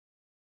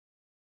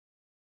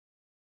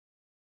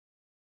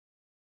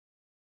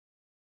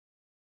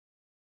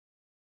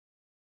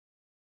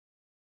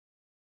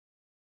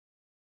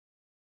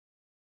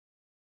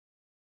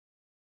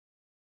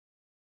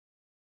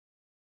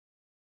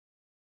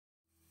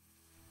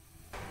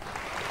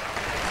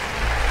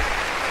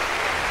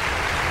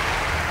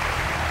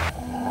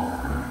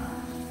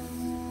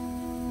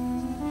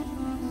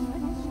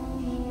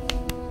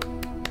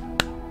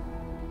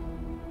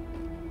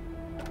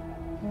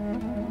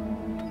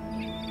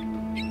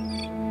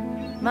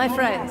My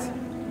friends,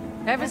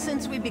 ever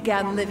since we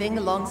began living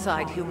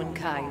alongside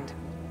humankind,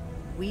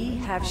 we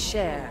have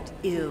shared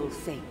ill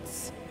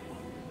fates.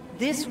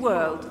 This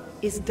world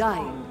is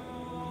dying,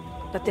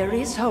 but there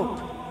is hope.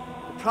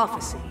 The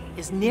prophecy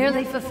is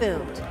nearly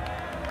fulfilled.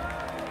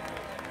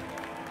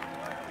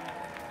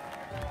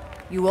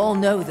 You all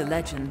know the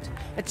legend.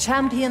 A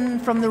champion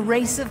from the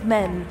race of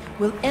men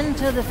will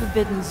enter the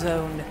Forbidden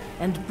Zone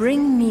and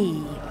bring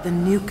me the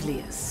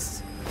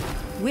Nucleus.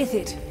 With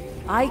it,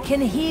 I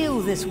can heal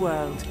this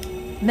world.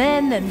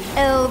 Men and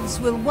elves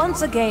will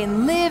once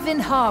again live in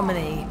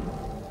harmony.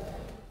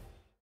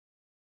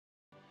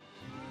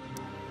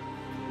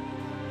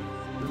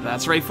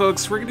 That's right,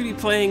 folks. We're going to be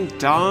playing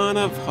Dawn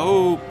of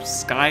Hope,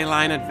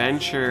 Skyline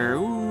Adventure.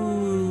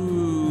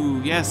 Ooh,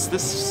 yes,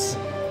 this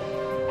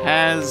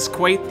has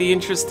quite the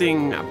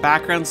interesting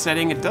background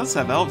setting. It does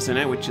have elves in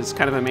it, which is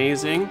kind of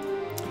amazing.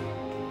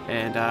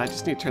 And I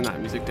just need to turn that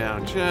music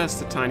down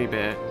just a tiny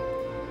bit.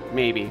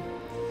 Maybe.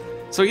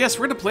 So yes,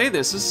 we're going to play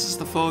this. This is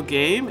the full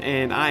game,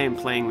 and I am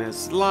playing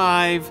this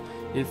live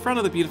in front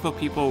of the beautiful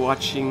people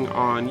watching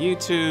on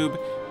YouTube,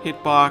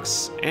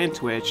 Hitbox, and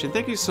Twitch. And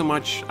thank you so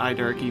much,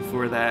 iDarky,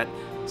 for that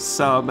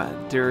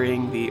sub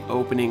during the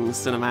opening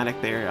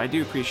cinematic there. I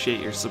do appreciate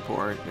your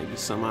support. Thank you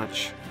so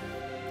much.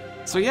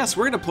 So yes,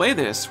 we're going to play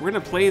this. We're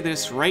going to play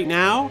this right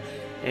now.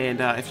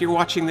 And if you're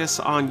watching this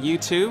on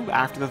YouTube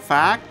after the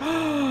fact,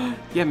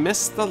 you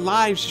missed the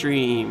live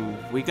stream.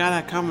 We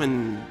gotta come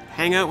and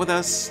hang out with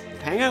us,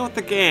 hang out with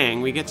the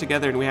gang. We get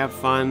together and we have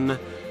fun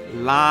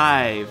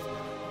live.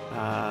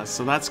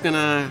 So that's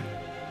gonna,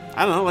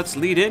 I don't know, let's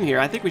lead in here.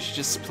 I think we should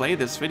just play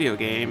this video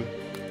game.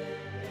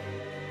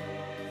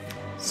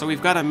 So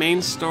we've got a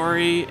main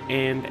story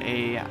and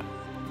a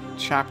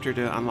chapter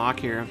to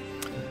unlock here.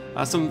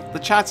 The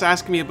chat's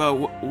asking me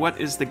about what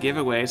is the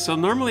giveaway. So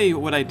normally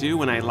what I do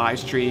when I live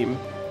stream,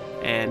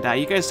 and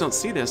you guys don't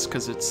see this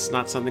because it's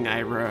not something I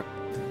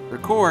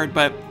record,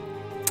 but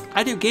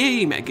I do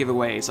game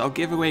giveaways. I'll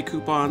give away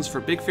coupons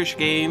for Big Fish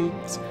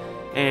games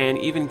and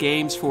even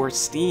games for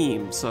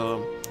Steam.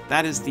 So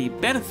that is the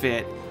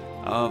benefit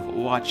of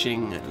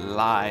watching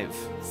live.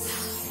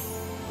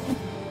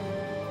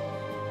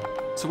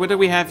 So what do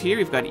we have here?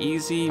 We've got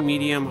easy,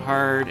 medium,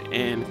 hard,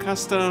 and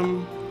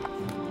custom.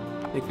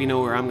 I think we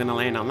know where I'm going to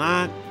land on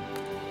that.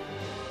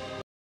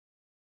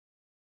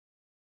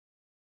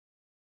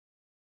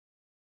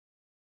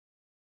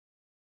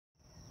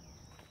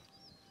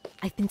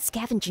 I've been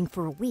scavenging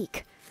for a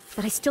week,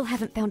 but I still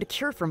haven't found a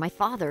cure for my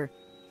father.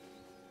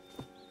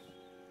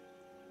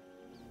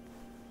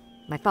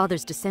 My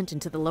father's descent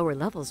into the lower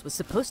levels was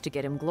supposed to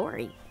get him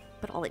glory,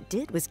 but all it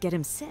did was get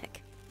him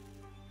sick.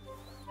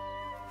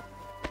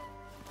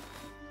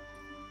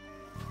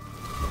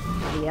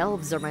 The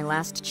elves are my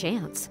last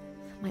chance.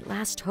 My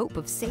last hope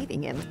of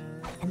saving him,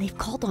 and they've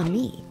called on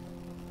me.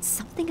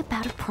 Something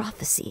about a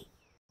prophecy.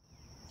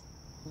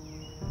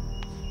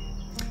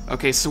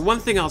 Okay, so one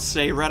thing I'll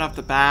say right off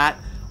the bat,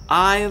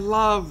 I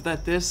love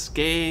that this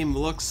game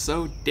looks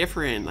so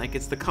different. Like,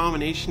 it's the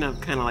combination of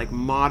kind of like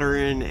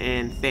modern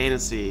and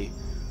fantasy.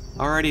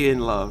 Already in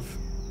love.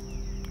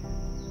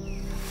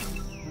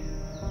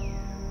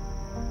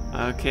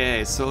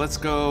 Okay, so let's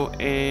go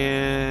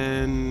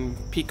and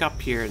peek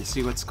up here and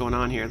see what's going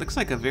on here. It looks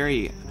like a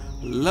very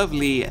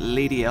lovely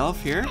lady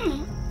elf here.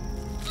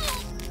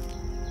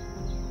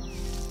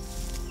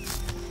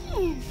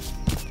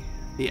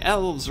 The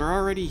elves are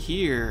already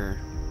here.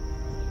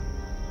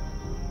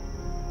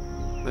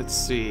 Let's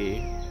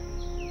see.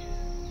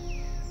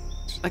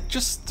 Like,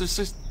 there's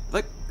just,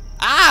 like,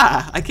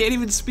 I can't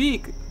even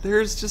speak.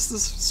 There's just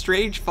this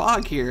strange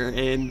fog here,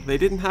 and they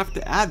didn't have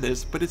to add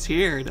this, but it's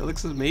here, and it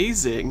looks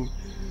amazing.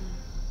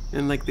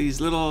 And, like,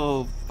 these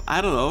little, I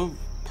don't know,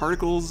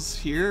 particles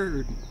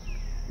here.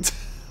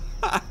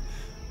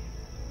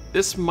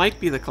 This might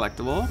be the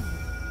collectible.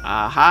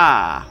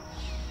 Aha!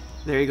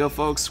 There you go,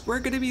 folks. We're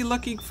going to be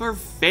looking for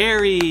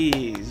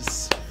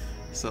fairies.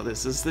 So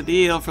this is the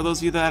deal. For those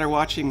of you that are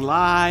watching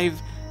live,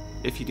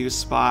 if you do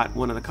spot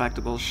one of the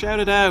collectibles,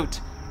 shout it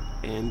out.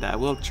 And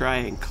we'll try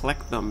and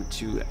collect them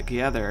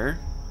together.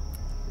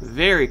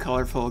 Very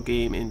colorful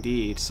game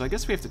indeed. So I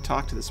guess we have to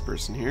talk to this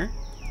person here.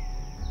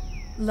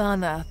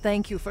 Lana,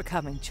 thank you for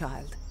coming,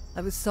 child.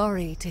 I was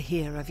sorry to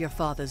hear of your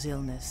father's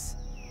illness.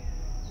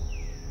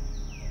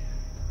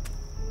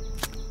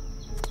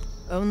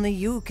 Only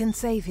you can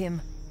save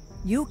him.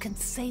 You can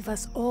save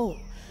us all.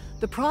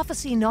 The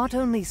prophecy not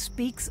only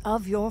speaks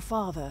of your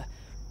father,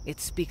 it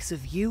speaks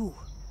of you.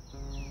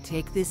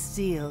 Take this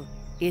seal.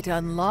 It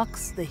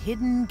unlocks the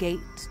hidden gate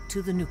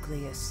to the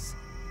Nucleus.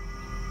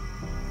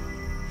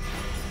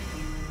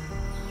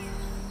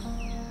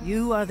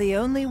 You are the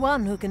only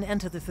one who can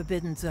enter the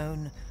Forbidden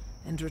Zone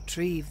and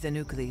retrieve the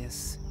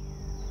Nucleus.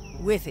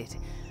 With it,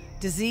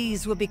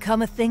 disease will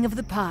become a thing of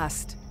the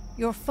past.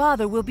 Your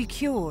father will be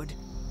cured.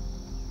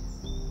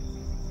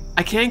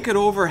 I can't get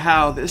over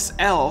how this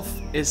elf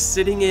is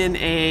sitting in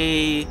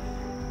a...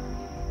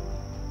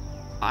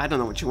 I don't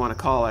know what you want to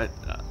call it.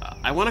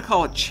 I want to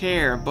call it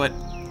chair, but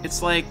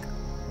it's like...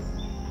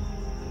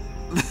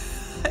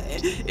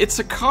 It's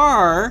a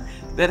car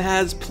that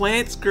has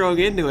plants growing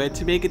into it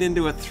to make it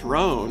into a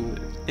throne.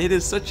 It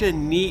is such a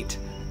neat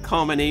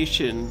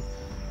combination.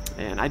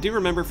 And I do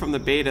remember from the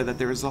beta that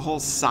there was a whole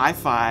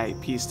sci-fi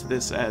piece to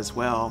this as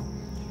well.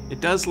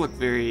 It does look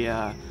very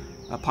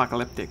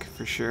apocalyptic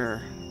for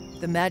sure.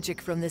 The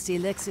magic from this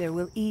elixir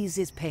will ease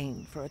his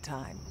pain for a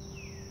time.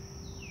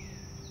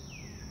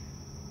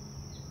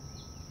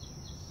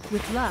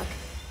 With luck,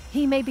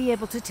 he may be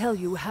able to tell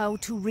you how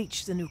to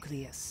reach the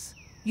Nucleus.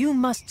 You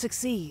must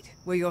succeed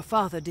where your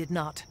father did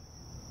not.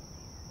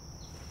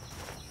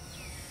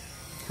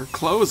 Her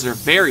clothes are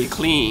very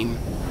clean.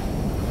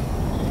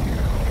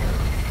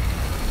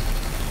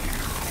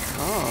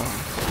 Oh.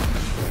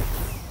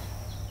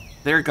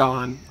 They're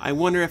gone. I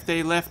wonder if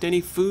they left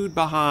any food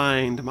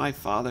behind. My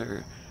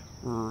father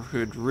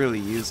could really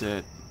use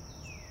it.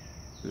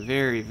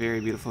 Very, very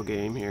beautiful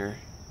game here.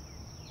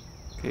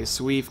 Okay,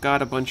 so we've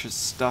got a bunch of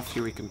stuff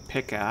here we can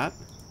pick at.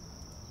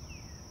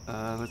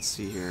 Let's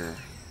see here.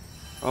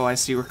 Oh, I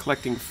see we're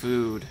collecting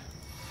food.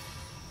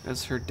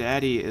 As her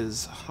daddy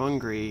is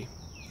hungry.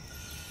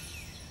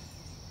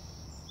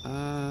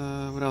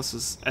 What else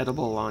is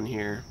edible on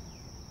here?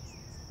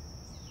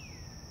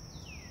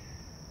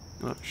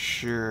 Not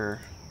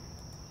sure.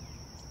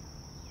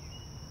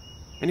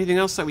 Anything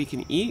else that we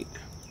can eat?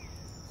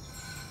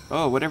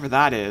 Oh, whatever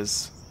that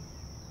is.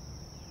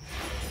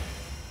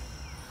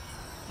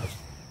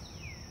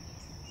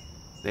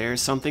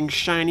 There's something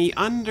shiny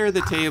under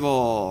the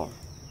table.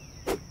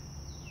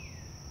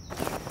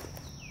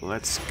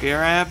 Let's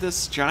grab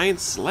this giant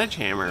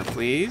sledgehammer,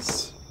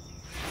 please.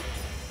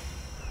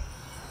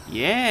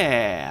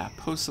 Yeah!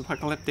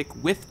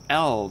 Post-apocalyptic with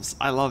elves.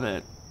 I love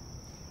it.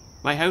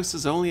 My house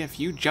is only a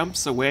few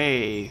jumps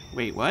away.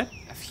 Wait, what?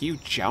 A few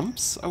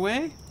jumps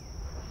away?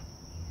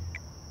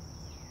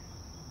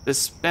 This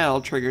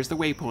spell triggers the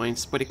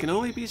waypoints, but it can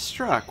only be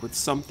struck with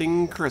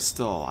something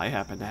crystal. I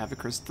happen to have a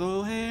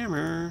crystal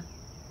hammer.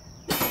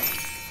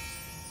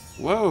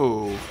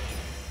 Whoa.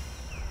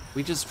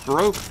 We just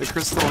broke the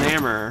crystal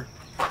hammer.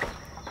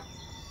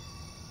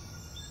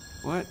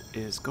 What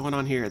is going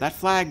on here? That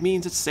flag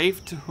means it's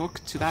safe to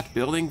hook to that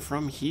building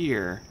from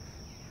here.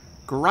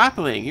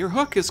 Grappling. Your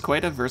hook is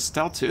quite a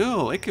versatile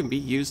tool. It can be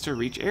used to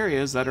reach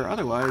areas that are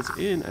otherwise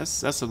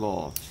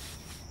inaccessible.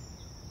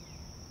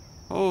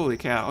 Holy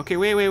cow. Okay,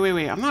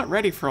 wait. I'm not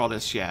ready for all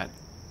this yet.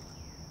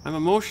 I'm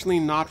emotionally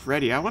not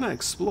ready. I want to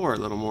explore a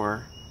little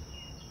more.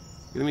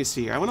 Let me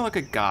see here. I want to look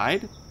at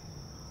guide.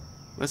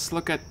 Let's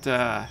look at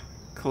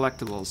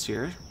collectibles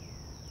here.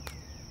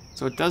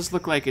 So it does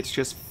look like it's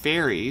just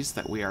fairies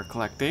that we are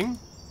collecting.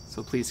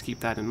 So please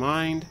keep that in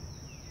mind.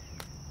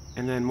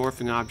 And then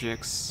morphing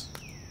objects.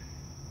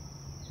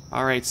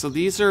 Alright, so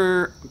these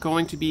are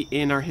going to be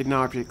in our hidden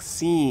object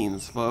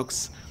scenes,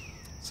 folks.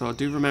 So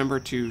do remember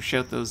to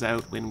shout those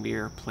out when we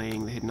are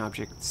playing the hidden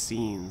object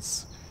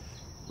scenes.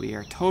 We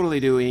are totally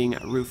doing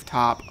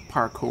rooftop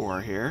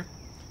parkour here.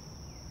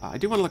 I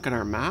do want to look at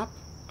our map.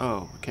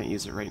 Oh, I can't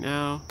use it right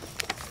now.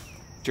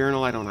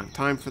 Journal, I don't have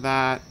time for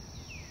that.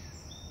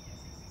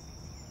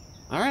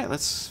 Alright,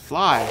 let's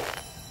fly.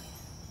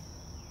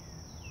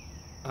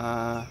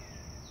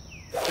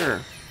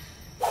 Sure.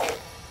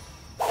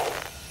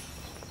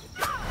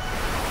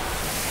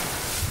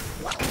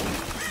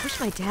 I wish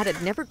my dad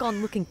had never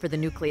gone looking for the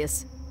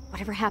Nucleus.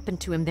 Whatever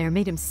happened to him there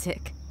made him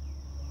sick.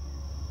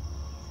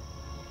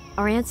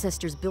 Our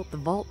ancestors built the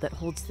vault that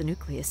holds the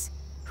Nucleus.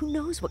 Who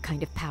knows what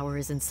kind of power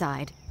is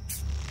inside?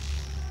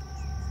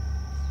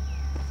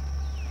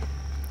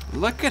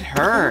 Look at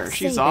her.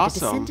 She's awesome.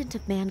 The descendant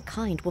of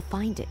mankind will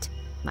find it.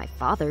 My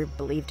father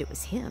believed it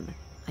was him.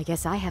 I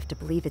guess I have to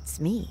believe it's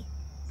me.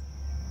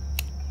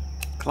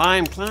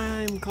 Climb,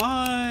 climb,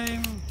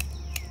 climb.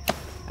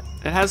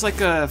 It has like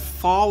a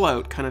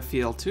Fallout kind of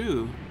feel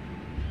too.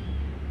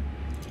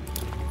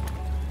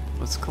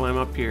 Let's climb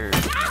up here.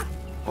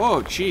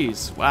 Oh,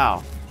 jeez.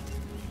 Wow.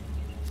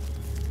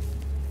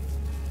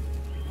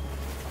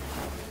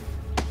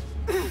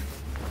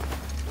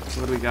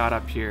 So what do we got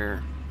up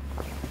here?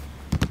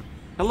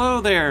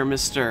 Hello there,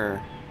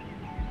 mister.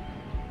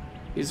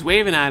 He's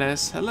waving at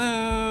us.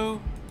 Hello.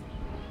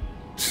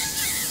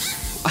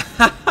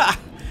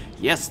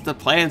 Yes, the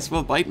plants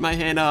will bite my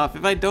hand off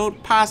if I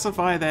don't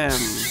pacify them.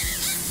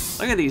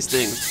 Look at these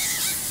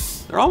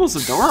things. They're almost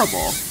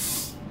adorable.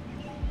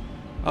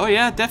 Oh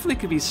yeah, definitely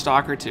could be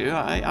stalker too.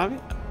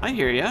 I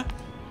hear ya.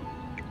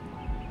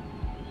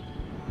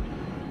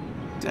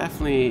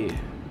 Definitely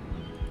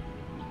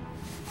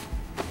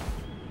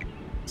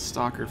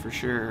stalker for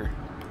sure.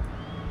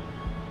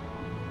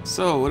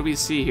 So, what do we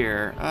see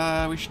here?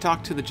 We should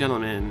talk to the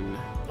gentleman.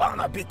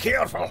 Lana, be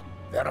careful.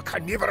 There are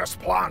carnivorous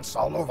plants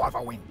all over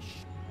the winch.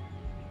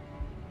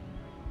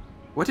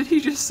 What did he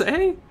just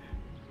say?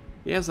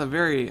 He has a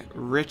very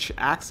rich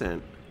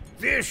accent.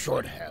 This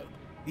should help.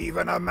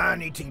 Even a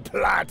man-eating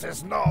plant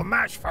is no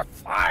match for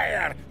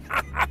fire.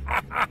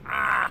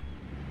 I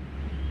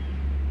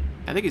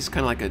think he's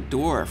kind of like a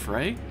dwarf,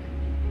 right?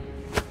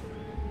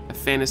 A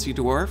fantasy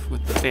dwarf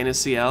with the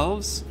fantasy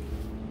elves.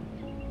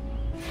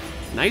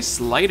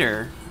 Nice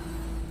lighter.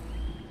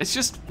 It's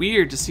just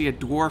weird to see a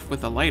dwarf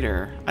with a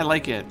lighter. I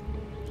like it.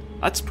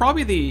 That's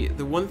probably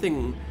the one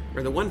thing,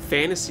 or the one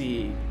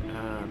fantasy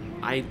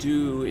I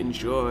do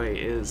enjoy,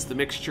 is the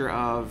mixture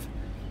of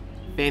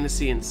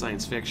fantasy and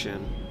science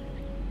fiction.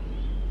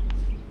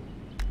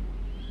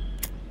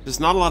 There's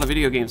not a lot of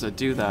video games that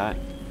do that.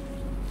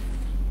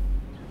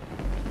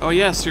 Oh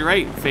yes, you're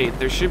right, Faith.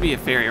 There should be a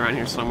fairy around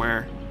here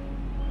somewhere.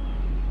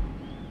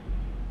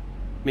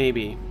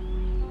 Maybe.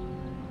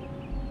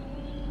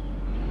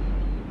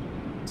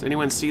 Does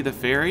anyone see the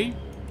fairy?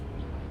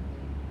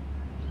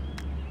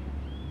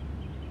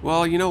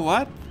 Well, you know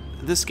what?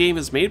 This game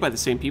is made by the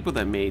same people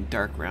that made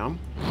Dark Realm.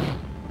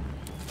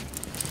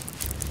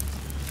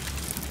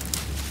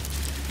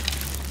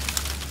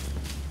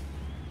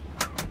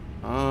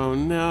 Oh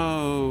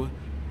no!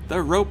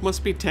 The rope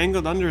must be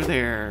tangled under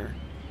there.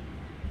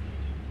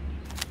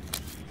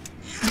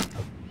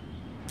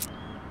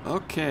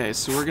 Okay,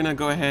 so we're gonna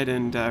go ahead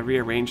and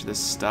rearrange this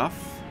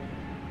stuff.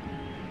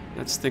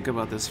 Let's think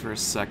about this for a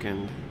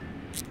second.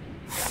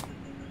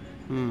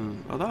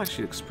 Oh, that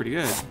actually looks pretty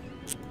good.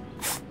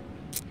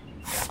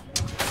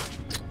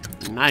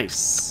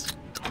 Nice.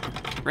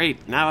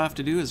 Great, now all I have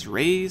to do is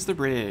raise the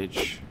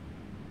bridge.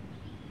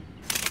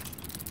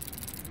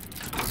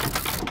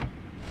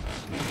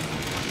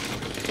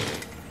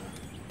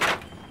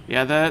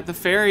 Yeah, the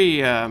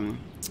fairy,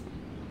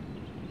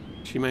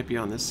 she might be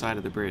on this side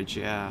of the bridge,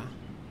 yeah.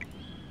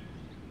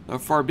 The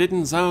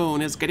Forbidden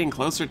Zone is getting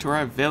closer to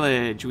our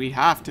village. We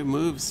have to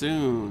move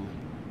soon.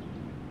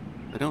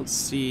 I don't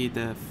see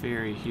the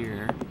fairy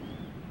here.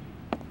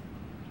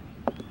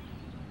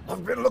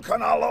 I've been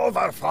looking all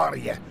over for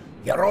you.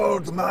 Your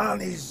old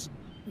man is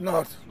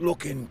not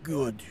looking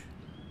good.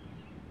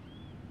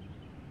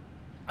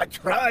 I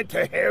tried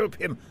to help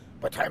him,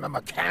 but I'm a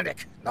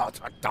mechanic, not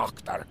a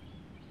doctor.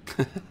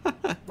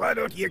 Why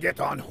don't you get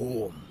on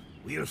home?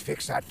 We'll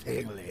fix that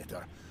thing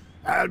later.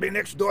 I'll be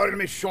next door in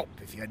my shop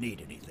if you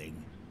need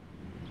anything.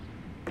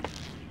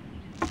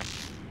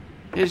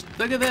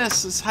 Look at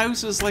this. This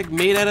house is like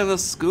made out of a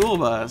school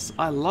bus.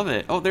 I love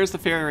it. Oh, there's the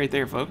fairy right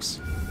there, folks.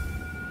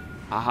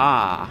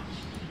 Aha.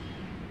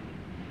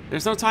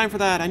 There's no time for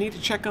that. I need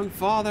to check on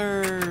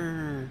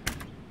Father.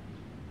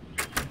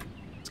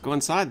 Let's go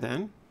inside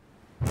then.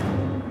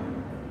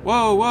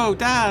 Whoa, whoa,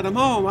 Dad, I'm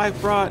home.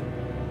 I've brought...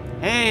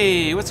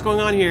 Hey, what's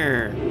going on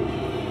here?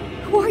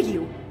 Who are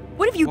you?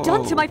 What have you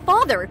done to my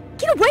father?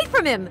 Get away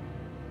from him!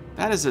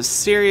 That is a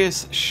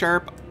serious,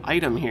 sharp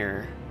item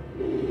here.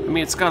 I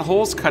mean, it's got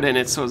holes cut in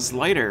it, so it's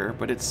lighter,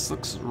 but it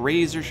looks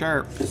razor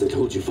sharp. As I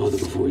told your father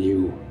before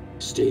you,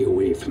 stay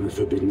away from the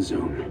Forbidden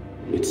Zone.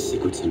 Its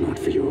secrets are not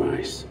for your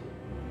eyes.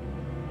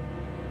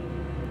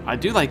 I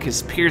do like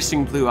his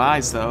piercing blue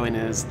eyes, though, and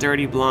his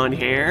dirty blonde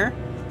hair.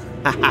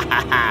 Ha ha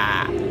ha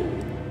ha!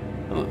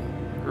 Oh,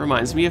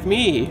 reminds me of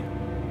me.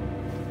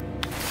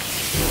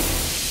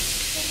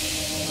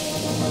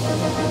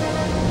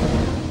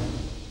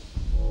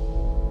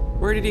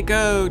 Where did he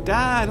go?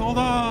 Dad, hold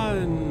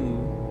on!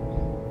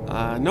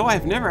 No,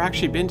 I've never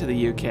actually been to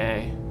the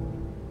UK.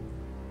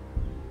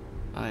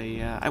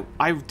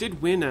 I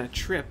did win a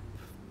trip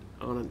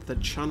on the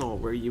channel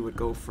where you would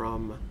go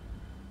from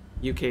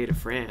UK to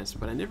France,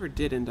 but I never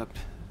did end up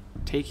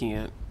taking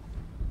it.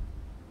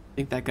 I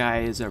think that guy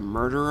is a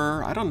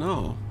murderer? I don't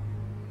know.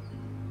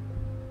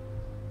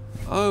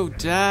 Oh,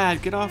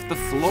 Dad, get off the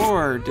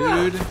floor,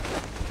 dude.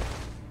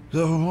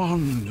 The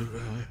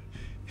Wanderer.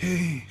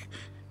 Hey,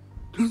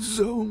 the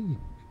zone.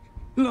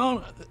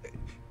 No,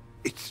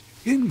 it's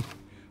in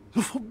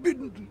the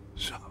Forbidden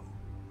Zone.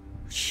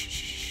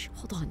 Shh.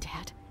 Hold on,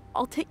 Dad.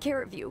 I'll take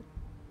care of you.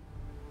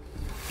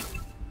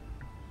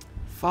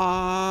 We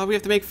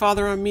have to make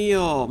Father a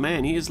meal.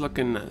 Man, he is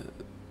looking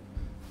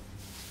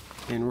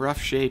in rough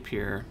shape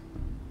here.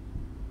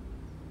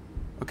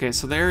 Okay,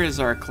 so there is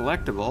our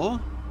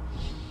collectible.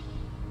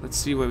 Let's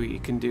see what we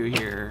can do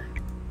here.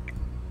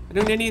 I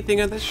don't need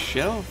anything on this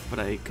shelf, but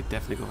I could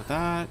definitely go with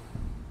that.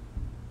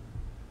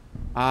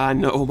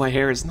 No, my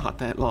hair is not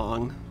that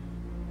long.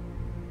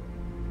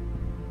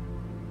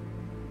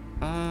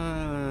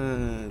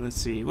 Let's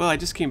see. Well, I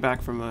just came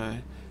back from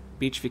a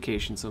beach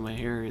vacation, so my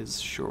hair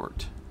is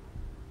short.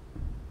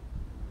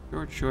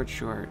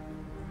 Short.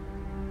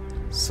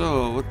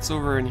 So, what's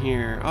over in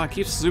here? Oh, it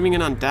keeps zooming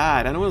in on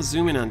Dad. I don't want to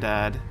zoom in on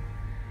Dad.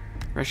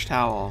 Fresh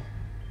towel.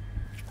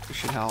 This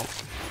should help.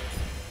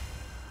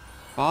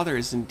 Father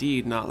is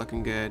indeed not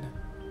looking good.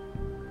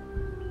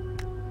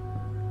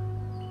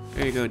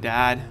 There you go,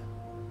 Dad.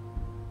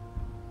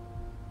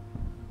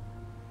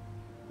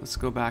 Let's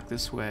go back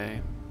this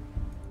way.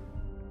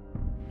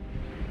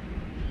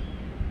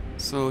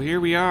 So here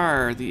we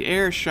are, the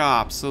air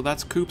shop. So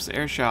that's Coop's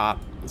air shop.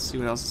 Let's see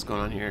what else is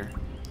going on here.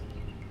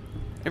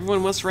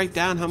 Everyone must write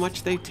down how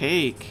much they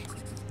take.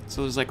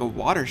 So there's like a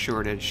water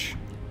shortage.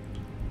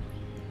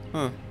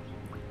 Huh.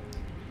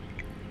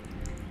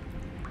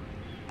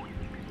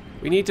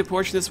 We need to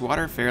portion this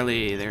water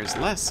fairly. There's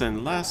less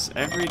and less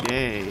every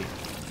day.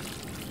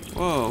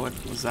 Whoa, what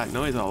was that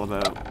noise all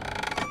about?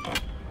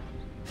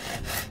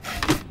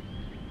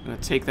 I'm gonna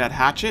take that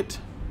hatchet.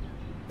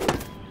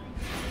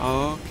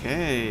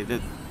 Okay,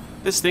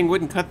 this thing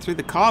wouldn't cut through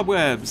the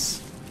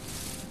cobwebs.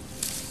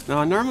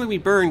 Now, normally we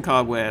burn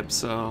cobwebs,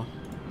 so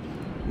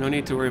no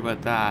need to worry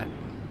about that.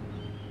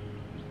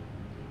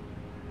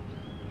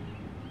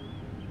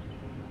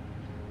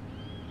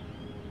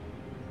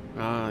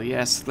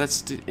 Yes,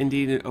 let's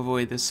indeed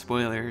avoid the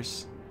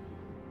spoilers.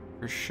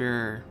 For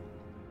sure.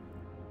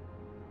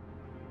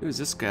 Who's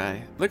this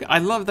guy? Look, I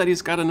love that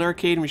he's got an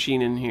arcade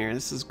machine in here.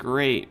 This is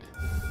great.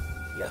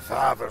 Your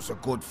father's a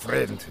good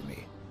friend to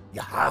me.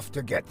 You have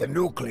to get the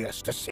Nucleus to see.